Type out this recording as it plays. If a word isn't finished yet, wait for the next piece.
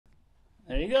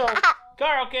There you go.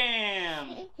 Carl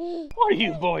Cam! What are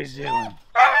you boys doing?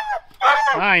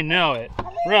 I know it.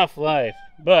 Rough life,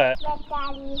 but... Let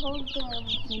Daddy hold them.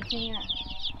 You can't.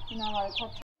 You're not allowed to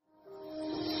touch them.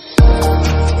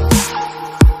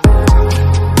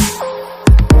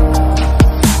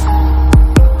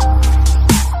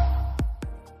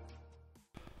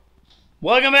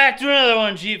 Welcome back to another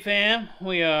one, Jeep fam.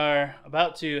 We are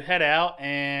about to head out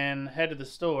and head to the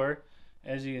store.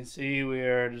 As you can see, we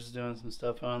are just doing some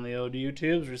stuff on the old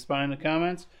YouTubes, responding to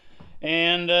comments.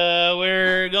 And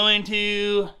we're going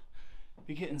to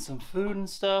be getting some food and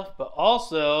stuff, but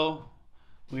also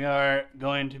we are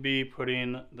going to be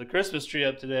putting the Christmas tree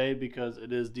up today because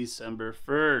it is December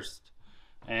 1st.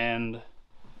 And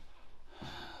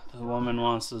the woman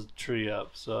wants the tree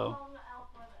up, so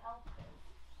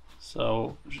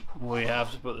we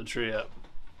have to put the tree up.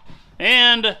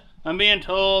 And I'm being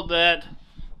told that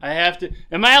I have to...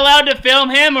 Am I allowed to film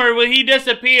him or will he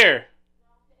disappear?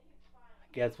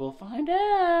 I guess we'll find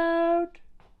out.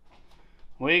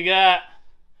 We got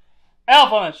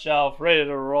Elf on the Shelf ready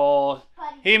to roll.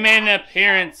 He made an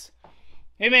appearance.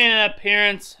 He made an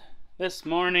appearance this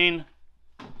morning.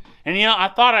 And you know, I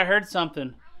thought I heard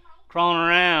something crawling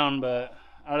around, but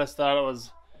I just thought it was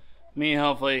me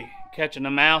hopefully catching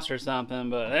a mouse or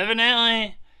something. But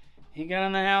evidently, he got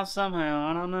in the house somehow.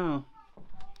 I don't know.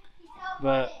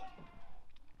 But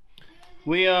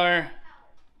we are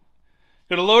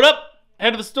gonna load up,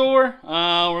 head to the store.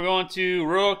 We're going to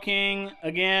Rural King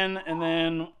again, and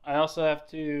then I also have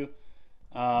to.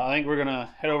 I think we're gonna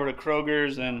head over to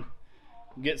Kroger's and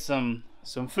get some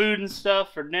food and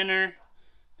stuff for dinner,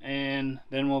 and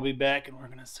then we'll be back and we're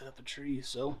gonna set up the tree.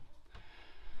 So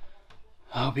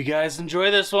I hope you guys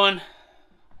enjoy this one.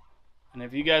 And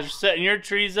if you guys are setting your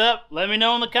trees up, let me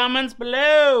know in the comments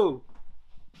below.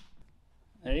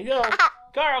 There you go.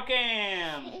 Carl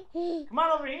Cam! Come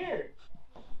on over here.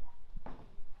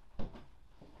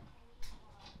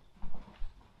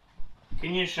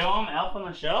 Can you show him Elf on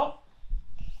the Shelf?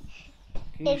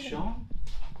 Can you show him?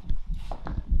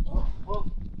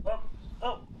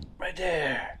 Oh, right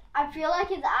there. I feel like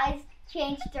his eyes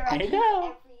change direction every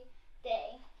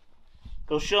day.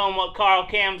 Go show him what Carl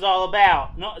Cam's all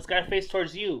about. No, it's got to face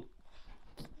towards you.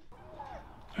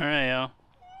 Alright, y'all.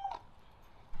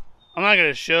 I'm not going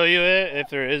to show you it if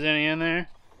there is any in there.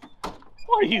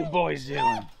 What are you boys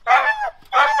doing?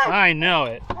 I know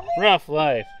it. Rough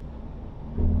life.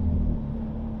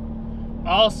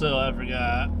 Also, I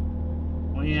forgot,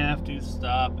 we have to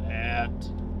stop at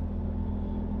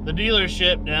the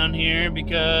dealership down here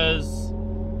because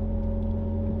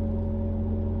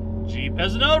Jeep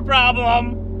has another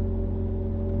problem.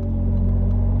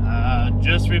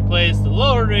 Just replaced the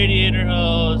lower radiator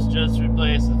hose, just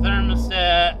replaced the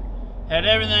thermostat. Had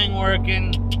everything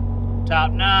working,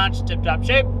 top notch, tip top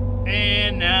shape,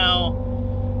 and now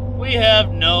we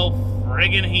have no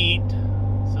friggin' heat.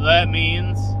 So that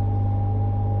means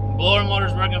blower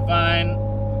motor's working fine,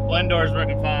 blend door's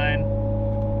working fine.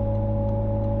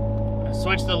 I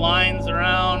switched the lines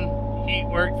around, heat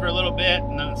worked for a little bit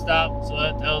and then it stopped, so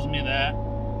that tells me that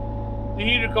the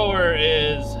heater core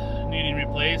is needing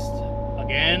replaced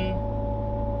again.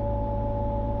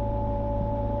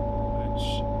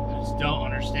 Don't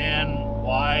understand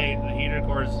why the heater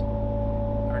cores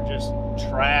are just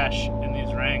trash in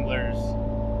these Wranglers,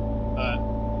 but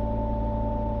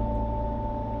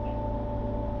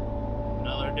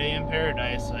another day in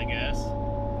paradise, I guess.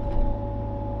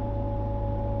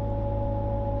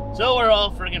 So we're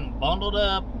all freaking bundled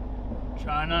up,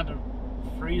 trying not to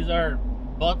freeze our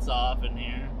butts off in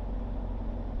here.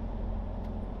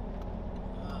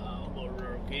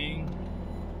 Rural King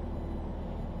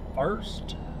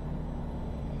first.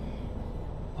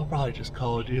 I'll probably just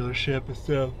call a dealership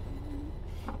instead of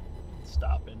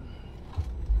stopping.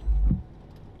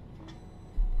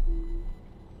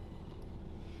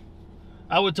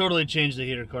 I would totally change the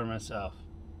heater core myself.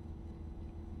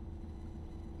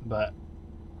 But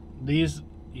these,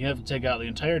 you have to take out the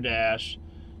entire dash,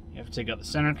 you have to take out the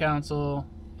center console,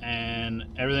 and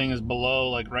everything is below,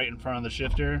 like right in front of the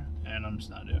shifter, and I'm just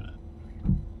not doing it.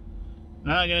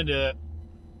 Not gonna do it.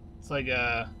 It's like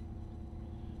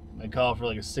they call for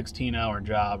like a 16-hour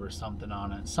job or something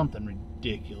on it. Something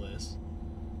ridiculous.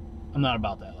 I'm not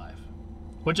about that life.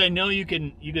 Which I know you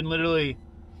can literally,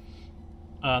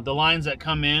 the lines that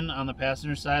come in on the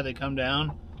passenger side, they come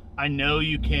down. I know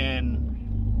you can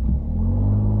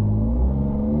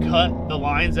cut the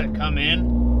lines that come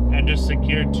in and just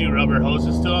secure 2 rubber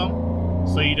hoses to them.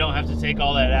 So you don't have to take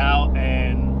all that out,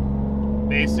 and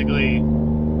basically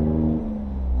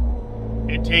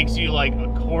it takes you like a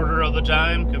quarter of the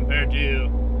time compared to,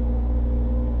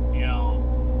 you know,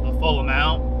 full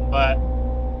amount, but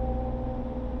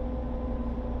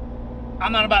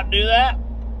I'm not about to do that.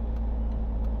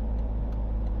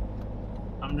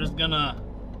 I'm just gonna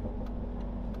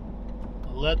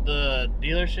let the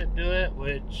dealership do it,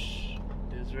 which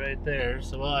is right there.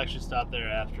 So we'll actually stop there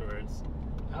afterwards.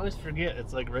 I always forget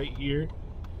it's like right here,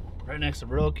 right next to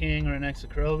Burger King, right next to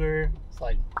Kroger. It's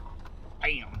like,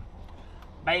 bam,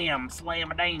 bam,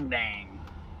 slam a dang dang.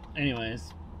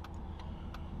 Anyways,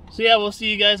 so yeah, we'll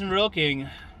see you guys in Burger King.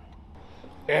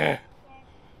 Yeah.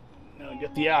 Now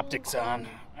get the optics on.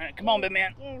 All right, come on, big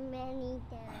man. There are many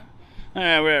there. All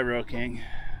right, we're at Burger King.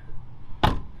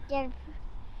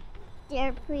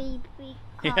 They're pretty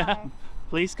cars. Yeah,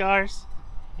 police cars.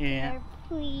 Yeah, They're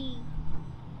pretty.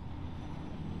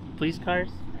 police cars.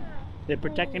 They're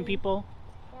protecting people.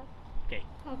 Okay.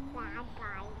 Bad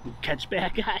guys. Catch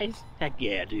bad guys? Heck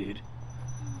yeah, dude.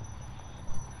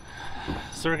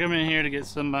 So we're coming in here to get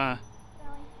some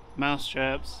mouse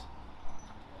traps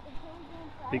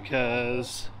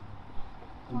because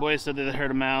the boys said that they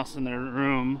heard a mouse in their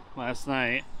room last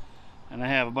night, and I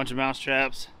have a bunch of mouse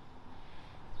traps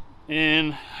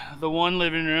in the one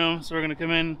living room. So we're gonna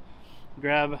come in,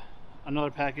 grab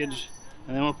another package,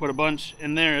 and then we'll put a bunch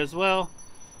in there as well.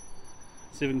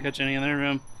 See if we can catch any in their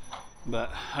room,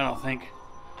 but I don't think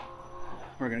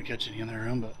we're gonna catch any in their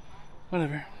room, but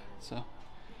whatever. So, you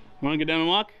wanna get down and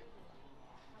walk?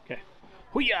 Okay.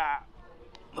 Hoo-yah!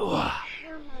 Ugh.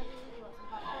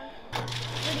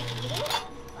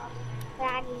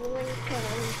 Daddy, one can.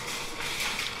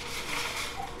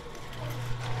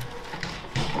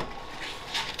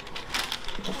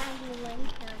 Daddy, one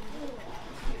can.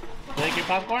 Like your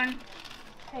popcorn?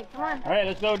 Hey, come on. Alright,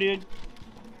 let's go, dude.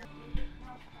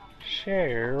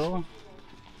 Cheryl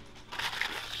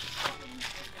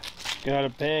got a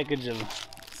package of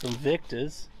some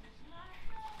Victas.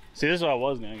 See, this is what I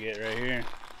was gonna get right here.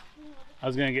 I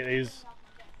was gonna get these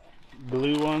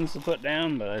blue ones to put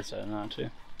down, but I decided not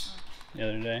to the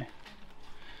other day.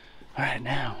 Alright,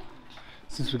 now,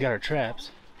 since we got our traps,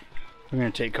 we're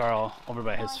gonna take Carl over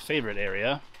by his favorite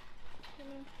area,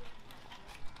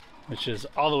 which is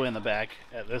all the way in the back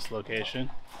at this location.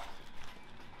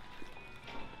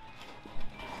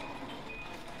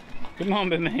 Come on,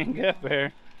 big man, get up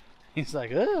there. He's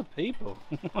like, oh, people.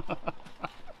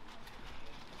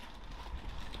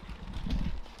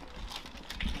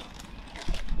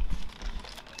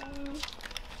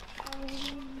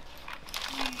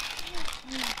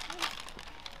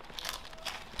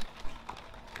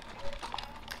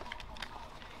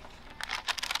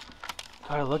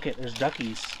 Oh, look it, there's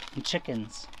duckies and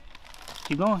chickens.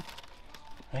 Keep going.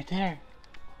 Right there.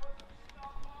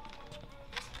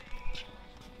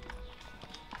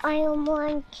 I am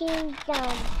one kingdom.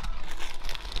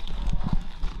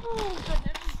 Oh,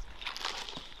 goodness.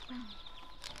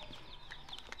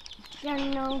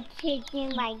 There's no chicken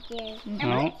like this. No.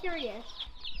 I'm really curious.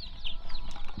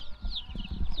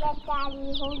 Let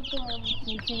Daddy hold them.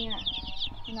 You can't.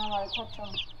 You're not allowed to touch them.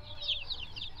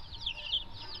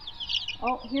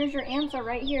 Oh, here's your answer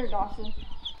right here, Dawson.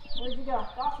 Where'd you go?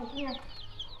 Dawson, come here.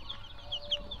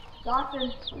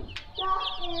 Dawson.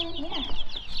 Dawson. Yeah.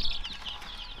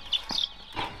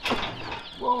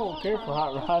 Whoa, careful,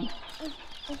 Hot Rod.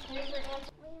 We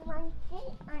want to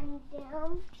sit on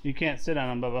them. You can't sit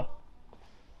on them, Bubba.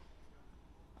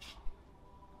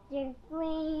 They're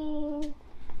green.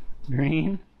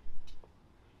 Green?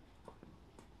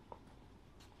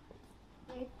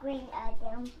 They're green of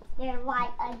them. They're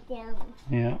white of them.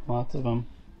 Yeah, lots of them.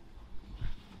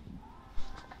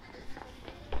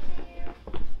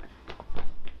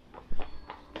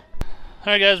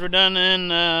 Alright guys, we're done in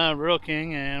Rural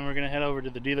King, and we're going to head over to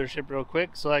the dealership real quick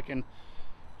so I can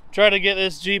try to get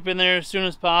this Jeep in there as soon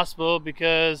as possible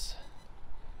because,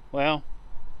 well,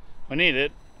 we need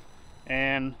it.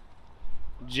 And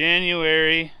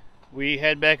January, we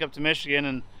head back up to Michigan,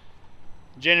 and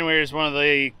January is one of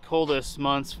the coldest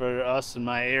months for us in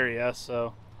my area,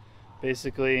 so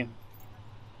basically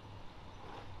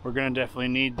we're going to definitely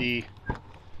need the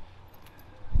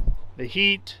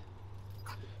heat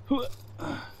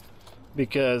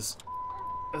because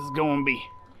it's going to be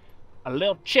a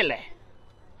little chilly.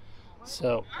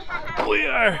 So we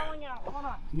are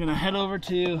going to head over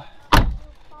to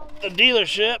the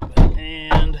dealership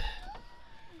and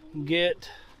get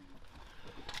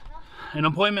an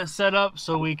appointment set up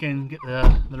so we can get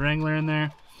the Wrangler in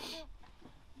there,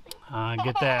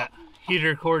 get that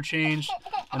heater core changed,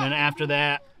 and then after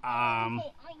that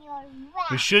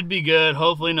we should be good.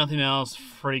 Hopefully nothing else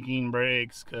freaking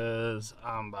breaks because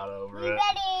I'm about over it.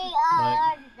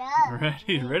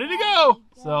 Ready to go.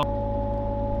 So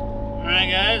alright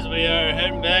guys, we are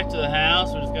heading back to the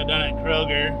house. We just got got done at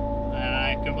Kroger, and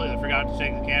I completely forgot to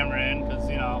take the camera in because,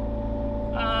 you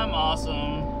know, I'm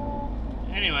awesome.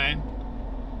 Anyway,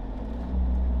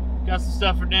 got some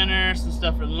stuff for dinner, some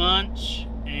stuff for lunch,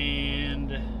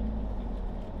 and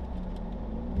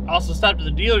also stopped at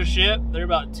the dealership. They're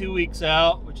about 2 weeks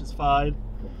out, which is fine.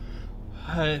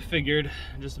 I figured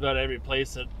just about every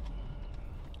place that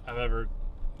I've ever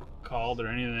called or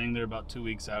anything, they're about 2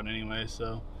 weeks out anyway,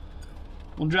 so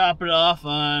we'll drop it off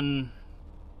on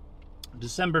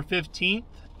December 15th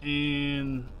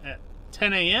at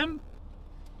 10 a.m.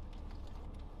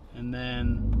 and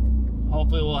then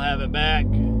hopefully we'll have it back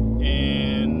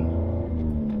in,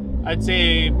 I'd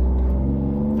say,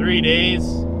 3 days.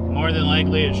 More than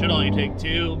likely it should only take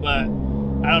 2, but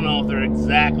I don't know if they're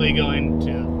exactly going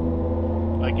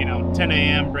to, like, you know, 10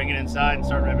 a.m. bring it inside and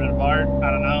start ripping it apart.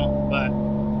 I don't know, but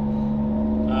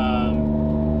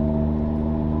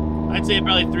I'd say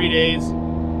probably 3 days,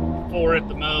 4 at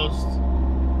the most.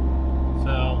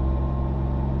 So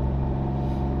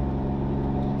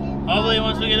hopefully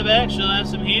once we get it back, she'll have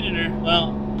some heat in her.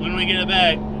 Well, when we get it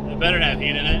back, it better have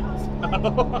heat in it.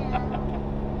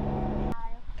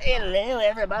 Hello,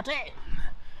 everybody.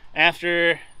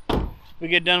 After we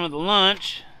get done with the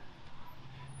lunch,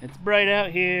 it's bright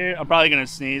out here. I'm probably gonna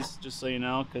sneeze, just so you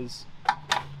know, because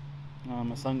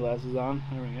my sunglasses on.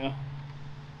 There we go.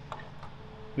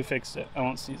 We fixed it. I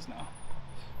won't sneeze now.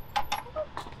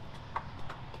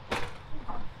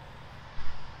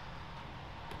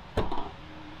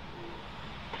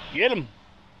 Get him.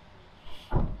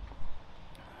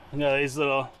 We got these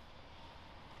little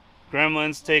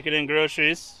gremlins taking in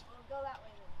groceries. We'll go that way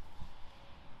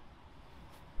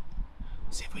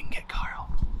then. See if we can get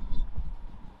Carl.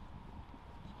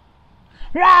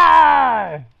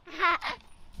 Rawr!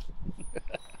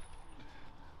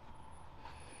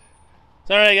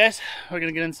 So, alright guys, we're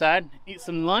gonna get inside, eat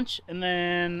some lunch, and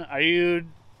then we're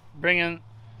bringing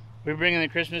the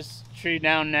Christmas tree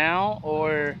down now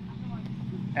or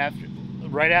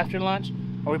right after lunch?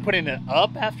 Are we putting it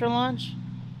up after lunch?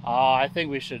 Oh, I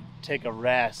think we should take a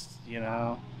rest, you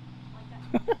know.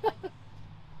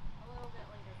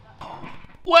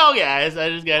 Well guys, I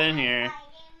just got in here.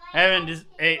 I haven't just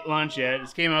ate lunch yet.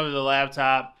 Just came over to the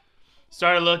laptop.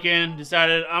 Started looking,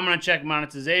 decided I'm going to check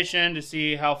monetization to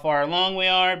see how far along we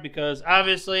are, because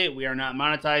obviously we are not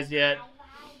monetized yet.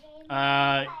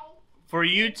 For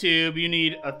YouTube, you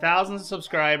need 1,000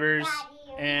 subscribers,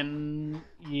 and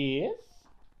yes.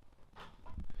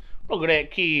 Look at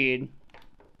that kid.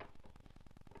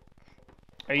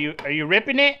 Are you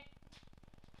ripping it?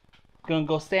 Gonna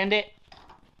go stand it?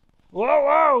 Whoa,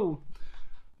 whoa!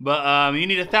 But you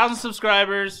need 1,000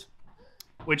 subscribers,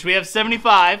 which we have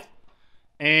 75.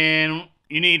 And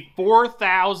you need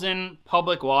 4,000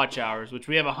 public watch hours, which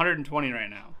we have 120 right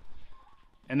now.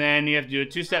 And then you have to do a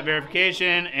 2-step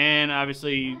verification, and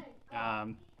obviously,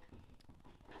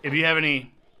 if you have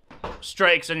any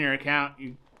strikes on your account,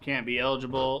 you can't be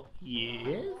eligible.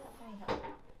 Yes.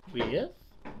 Yes.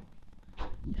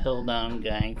 Hold on,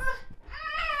 guys.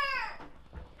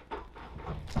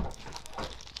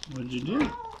 What'd you do?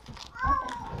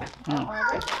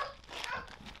 Oh.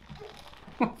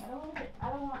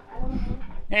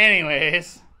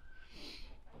 Anyways,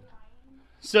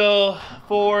 so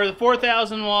for the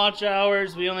 4,000 watch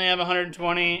hours, we only have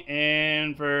 120,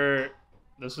 and for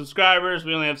the subscribers,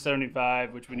 we only have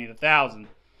 75, which we need 1,000.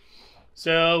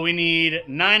 So we need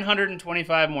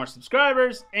 925 more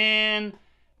subscribers, and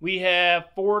we have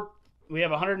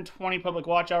 120 public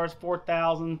watch hours,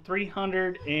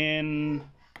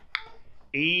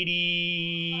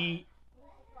 4,380,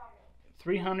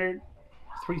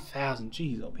 3,000,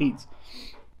 jeez, oh Pete's.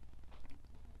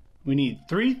 We need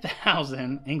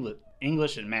 3,000.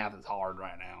 English and math is hard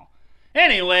right now.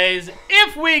 Anyways,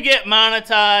 if we get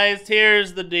monetized,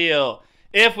 here's the deal.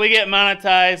 If we get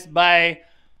monetized by,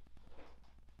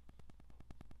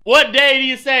 what day do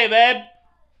you say, babe?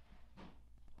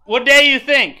 What day do you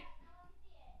think?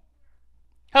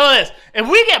 How about this? If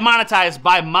we get monetized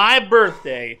by my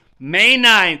birthday, May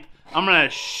 9th, I'm going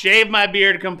to shave my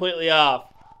beard completely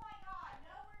off.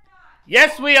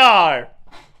 Yes, we are.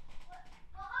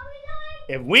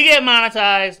 If we get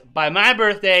monetized by my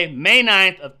birthday, May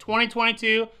 9th of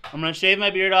 2022, I'm going to shave my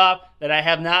beard off that I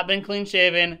have not been clean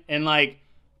shaven in like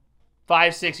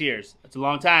 5-6 years. That's a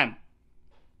long time.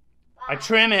 I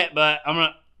trim it, but I'm going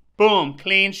to, boom,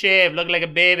 clean shave, look like a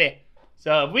baby.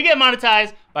 So if we get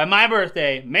monetized by my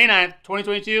birthday, May 9th,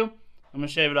 2022, I'm going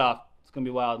to shave it off. It's going to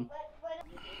be wild.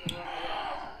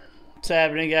 What's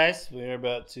happening, guys? We're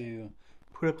about to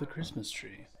put up the Christmas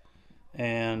tree.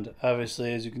 And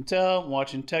obviously, as you can tell, I'm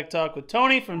watching Tech Talk with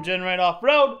Tony from Gen Right Off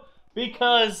Road,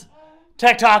 because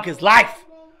Tech Talk is life.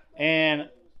 And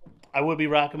I would be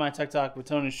rocking my Tech Talk with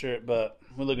Tony shirt, but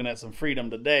we're looking at some freedom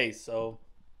today. So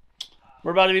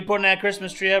we're about to be putting that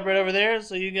Christmas tree up right over there.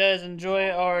 So you guys enjoy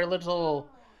our little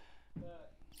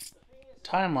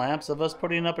time lapse of us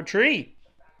putting up a tree.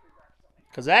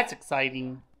 Because that's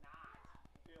exciting.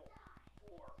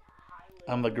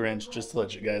 I'm the Grinch, just to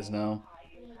let you guys know.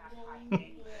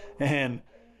 And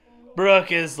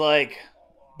Brooke is like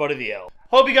Buddy the Elf.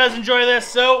 Hope you guys enjoy this,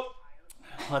 so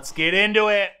let's get into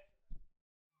it.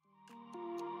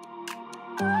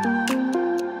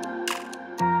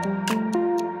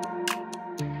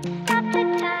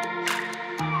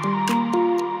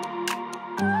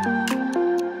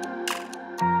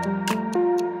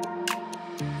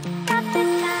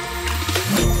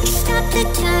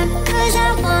 Cause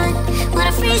I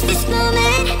wanna freeze this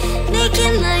moment, make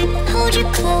it mine, hold you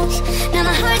close. Now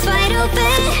my heart's wide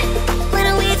open. When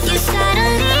I'm with you,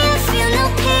 suddenly I feel no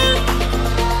pain.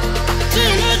 Do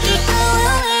you make it go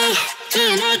away? Do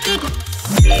you make it?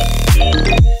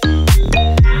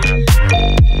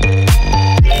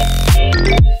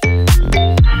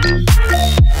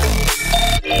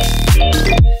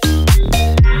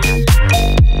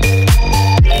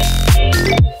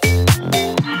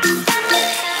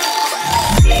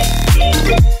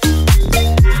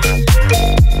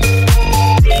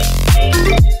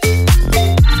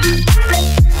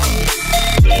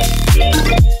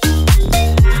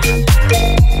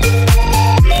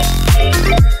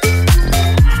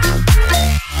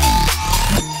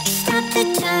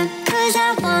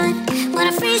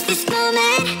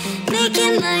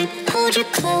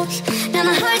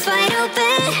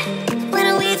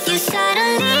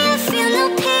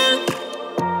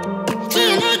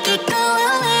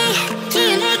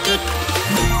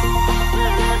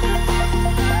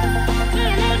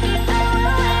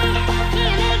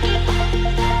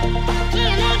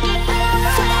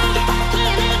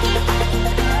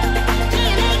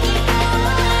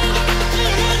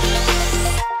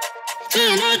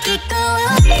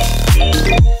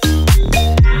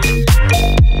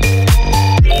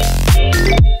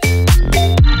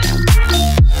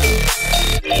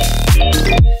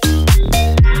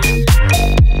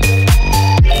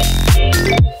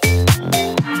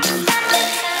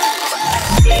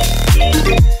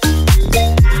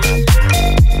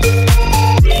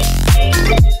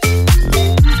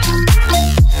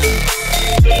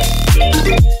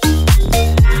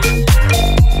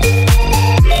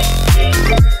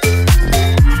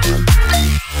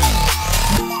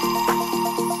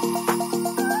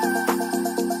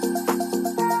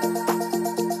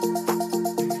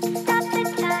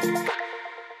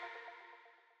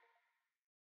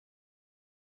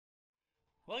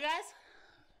 Well, guys,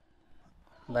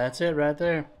 that's it right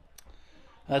there.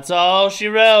 That's all she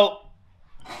wrote.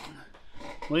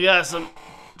 We got some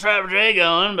Trapper J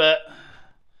going, but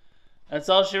that's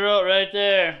all she wrote right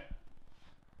there.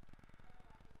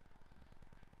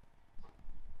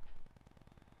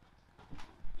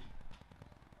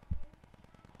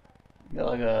 Got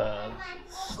like a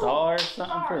star or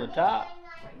something for the top.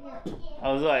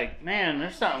 I was like, man,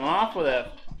 there's something off with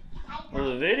that, with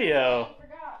the video.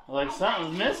 Like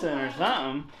something's missing or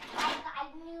something. I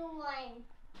got a new one.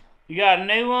 You got a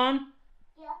new one?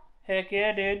 Yeah. Heck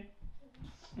yeah, dude.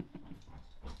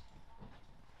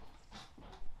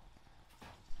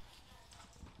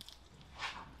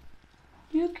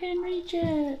 You can reach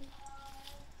it.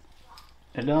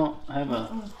 It don't have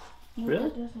a... No, Really?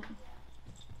 it doesn't.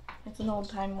 It's an old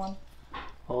time one.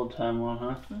 Old time one,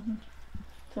 huh? Mm-hmm.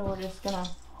 So we're just gonna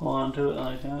hold on to it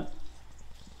like that.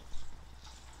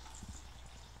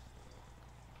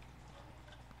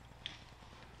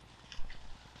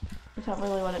 Is that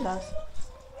really what it does?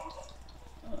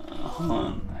 Hold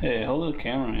on. Hey, hold the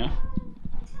camera, yeah?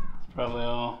 It's probably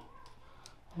all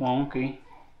wonky.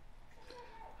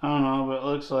 I don't know, but it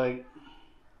looks like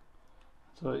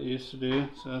that's what it used to do,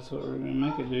 so that's what we're gonna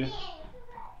make it do. It's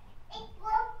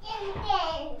broken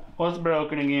again. What's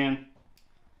broken again?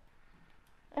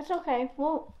 It's okay.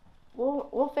 We'll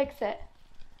fix it.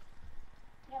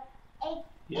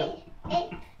 Yep.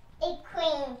 It's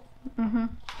clean. Mm-hmm.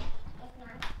 It's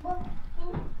not broken.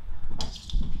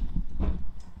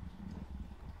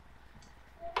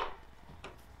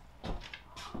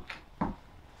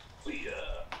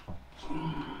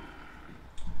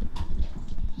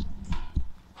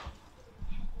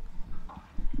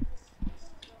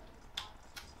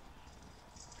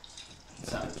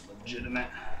 Sounds legitimate.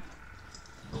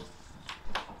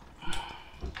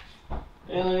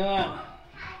 Hey, look at that.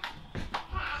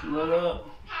 It's lit up.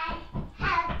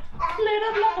 Lit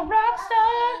up like a rock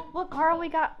star. Look, Carl, we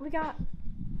got a star.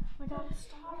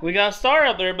 We got a star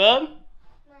up there, bub.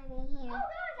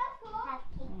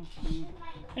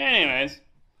 Anyways.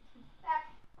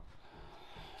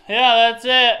 Yeah, that's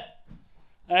it.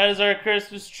 That is our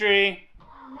Christmas tree.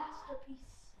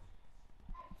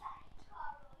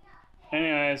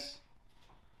 Anyways.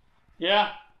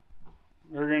 Yeah.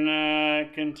 We're gonna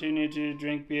continue to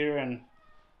drink beer and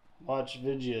watch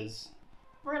videos.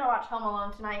 We're gonna watch Home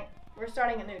Alone tonight. We're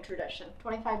starting a new tradition.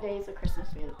 25 days of Christmas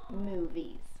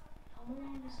movies.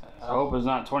 I hope it's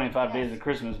not 25 days of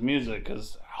Christmas music,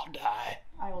 because I'll die.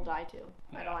 I will die too.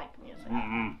 I don't like music.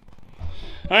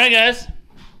 Alright guys.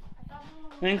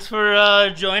 Thanks for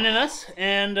joining us,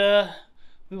 and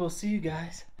we will see you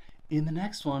guys in the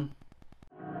next one.